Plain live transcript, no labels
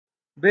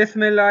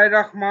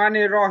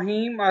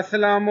Bismillahirrahmanirrahim.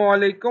 Assalamu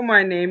alaikum.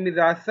 My name is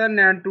Hassan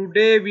and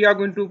today we are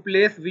going to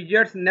place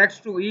widgets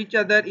next to each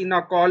other in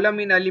a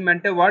column in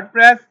Elementor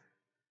WordPress.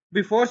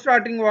 Before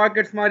starting work,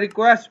 it's my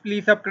request,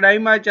 please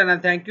subscribe my channel.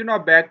 Thank you. Now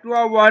back to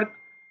our work.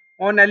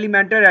 On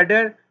Elementor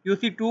header, you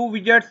see two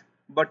widgets,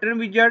 button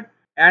widget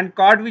and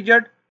card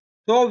widget.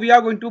 So we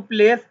are going to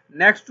place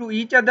next to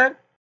each other.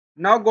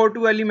 Now go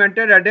to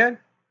Elementor header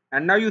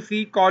and now you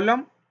see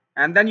column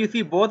and then you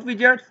see both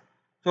widgets.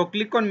 So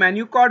click on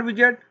menu card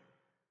widget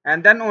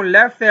and then on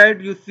left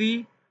side you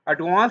see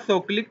advanced,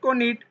 so click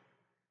on it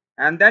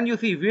and then you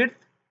see width,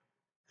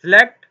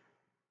 select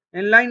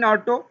inline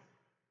auto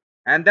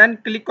and then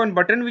click on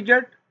button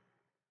widget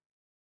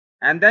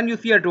and then you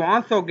see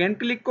advanced, so again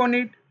click on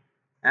it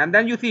and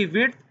then you see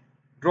width,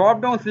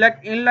 drop down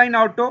select inline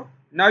auto.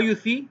 Now you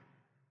see,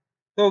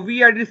 so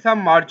we added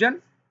some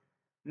margin.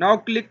 Now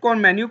click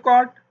on menu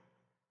card.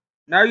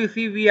 Now you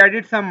see we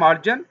added some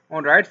margin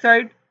on right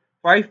side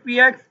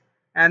 5px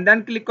and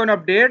then click on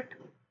update.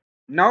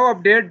 Now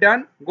update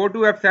done. Go to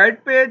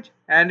website page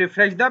and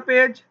refresh the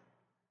page.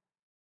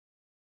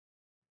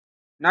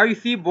 Now you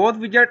see both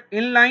widgets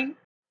inline.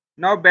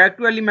 Now back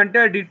to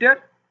Elementor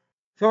editor.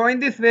 So in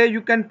this way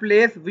you can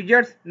place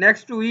widgets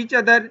next to each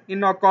other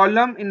in a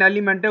column in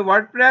Elementor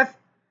WordPress.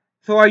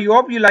 So I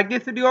hope you like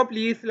this video.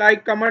 Please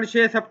like, comment,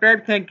 share,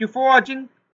 subscribe. Thank you for watching.